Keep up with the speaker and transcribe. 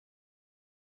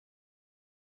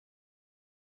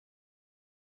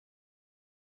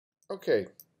Okay,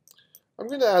 I'm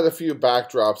going to add a few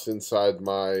backdrops inside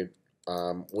my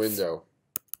window,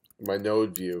 my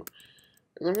node view.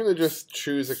 And I'm going to just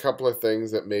choose a couple of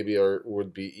things that maybe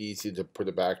would be easy to put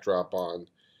a backdrop on.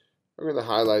 I'm going to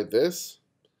highlight this,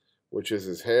 which is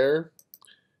his hair,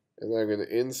 and then I'm going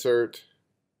to insert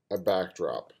a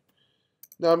backdrop.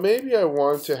 Now maybe I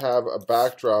want to have a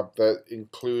backdrop that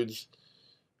includes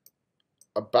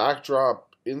a backdrop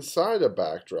inside a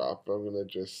backdrop. I'm going to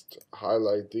just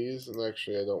highlight these, and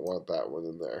actually I don't want that one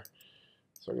in there.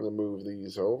 So I'm going to move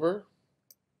these over.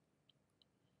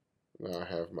 Now I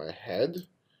have my head,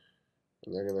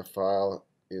 and I'm going to file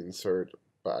insert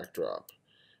backdrop.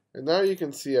 And now you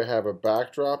can see I have a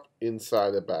backdrop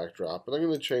inside a backdrop. And I'm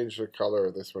going to change the color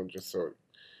of this one just so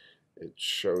it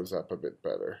shows up a bit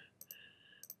better.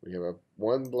 We have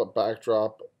one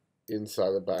backdrop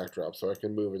inside a backdrop, so I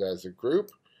can move it as a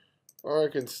group, or I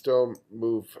can still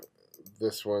move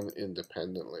this one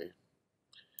independently.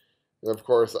 And of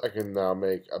course, I can now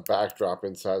make a backdrop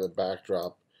inside a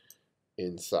backdrop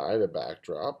inside a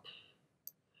backdrop.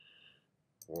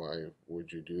 Why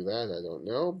would you do that? I don't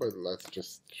know, but let's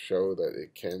just show that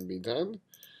it can be done.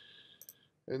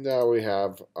 And now we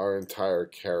have our entire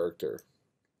character.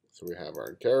 So we have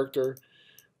our character,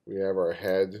 we have our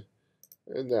head,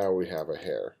 and now we have a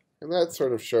hair. And that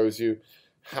sort of shows you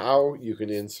how you can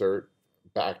insert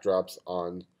backdrops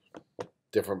on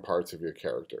different parts of your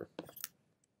character.